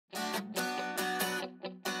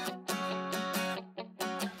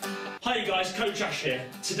Hi guys, Coach Ash here.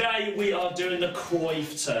 Today we are doing the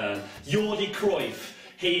Cruyff Turn. Johan Cruyff,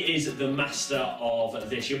 he is the master of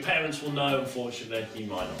this. Your parents will know, unfortunately, you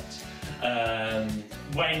might not.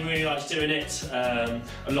 Wayne really likes doing it. A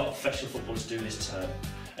lot of professional footballers do this turn.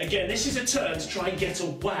 Again, this is a turn to try and get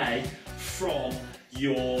away from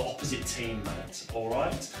your opposite teammate,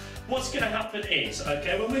 alright? What's going to happen is,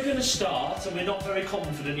 okay, when we're going to start and we're not very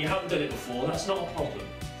confident, you haven't done it before, that's not a problem.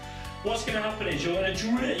 What's going to happen is you're going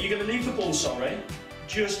to leave the ball,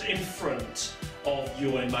 just in front of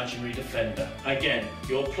your imaginary defender. Again,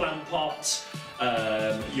 your plant pot,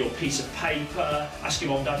 your piece of paper, ask your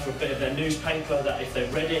mom and dad for a bit of their newspaper, that if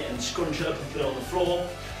they've read it, and scrunch it up and put it on the floor.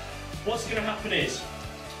 What's going to happen is,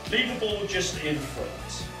 leave the ball just in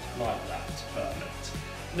front, like that, perfect.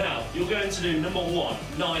 Now, you're going to do number one,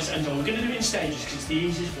 nice and long. We're going to do it in stages because it's the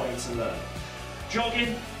easiest way to learn.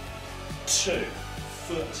 Jogging, 2.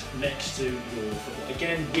 Foot next to your foot.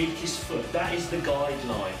 Again, weakest foot. That is the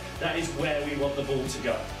guideline. That is where we want the ball to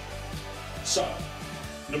go. So,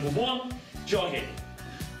 number 1, jogging.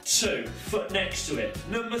 2, foot next to it.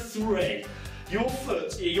 Number 3, your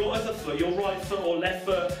other foot, your right foot or left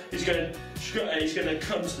foot is going to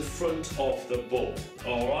come to the front of the ball.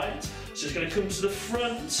 All right. So it's going to come to the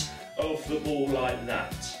front of the ball like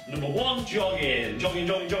that. Number 1, jogging, jogging,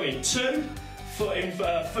 jogging, jogging. 2,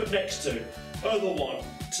 foot next to. Other one,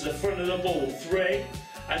 to the front of the ball. 3,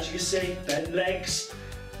 as you can see, bent legs.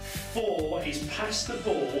 4 is pass the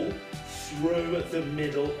ball through the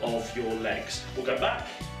middle of your legs. We'll go back.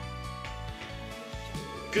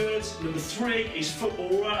 Good. Number 3 is foot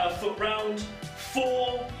round.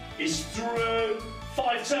 4 is through.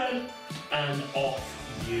 5, turn, and off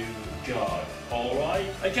you go. All right.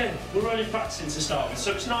 Again, we're only practicing to start with,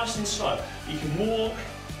 so it's nice and slow. You can walk.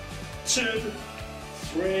 2,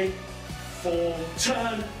 3. 4,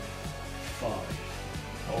 turn, 5.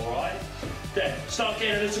 Alright? Then, start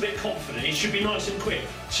getting a little bit confident. It should be nice and quick.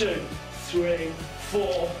 2, 3,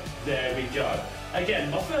 4. There we go. Again,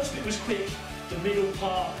 my first bit was quick. The middle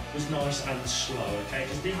part was nice and slow, okay?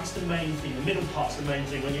 Because that's the main thing. The middle part's the main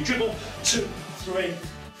thing. When you dribble, 2, 3,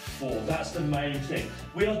 4. That's the main thing.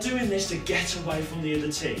 We are doing this to get away from the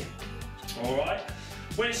other team. Alright?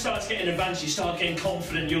 When it starts getting advanced, you start getting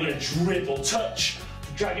confident. You're going to dribble, touch,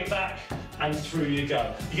 drag it back, and through you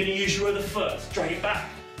go. You're going to use your other foot, drag it back,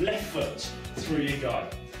 left foot, through you go.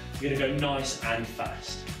 You're going to go nice and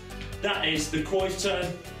fast. That is the Cruyff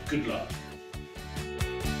Turn. Good luck.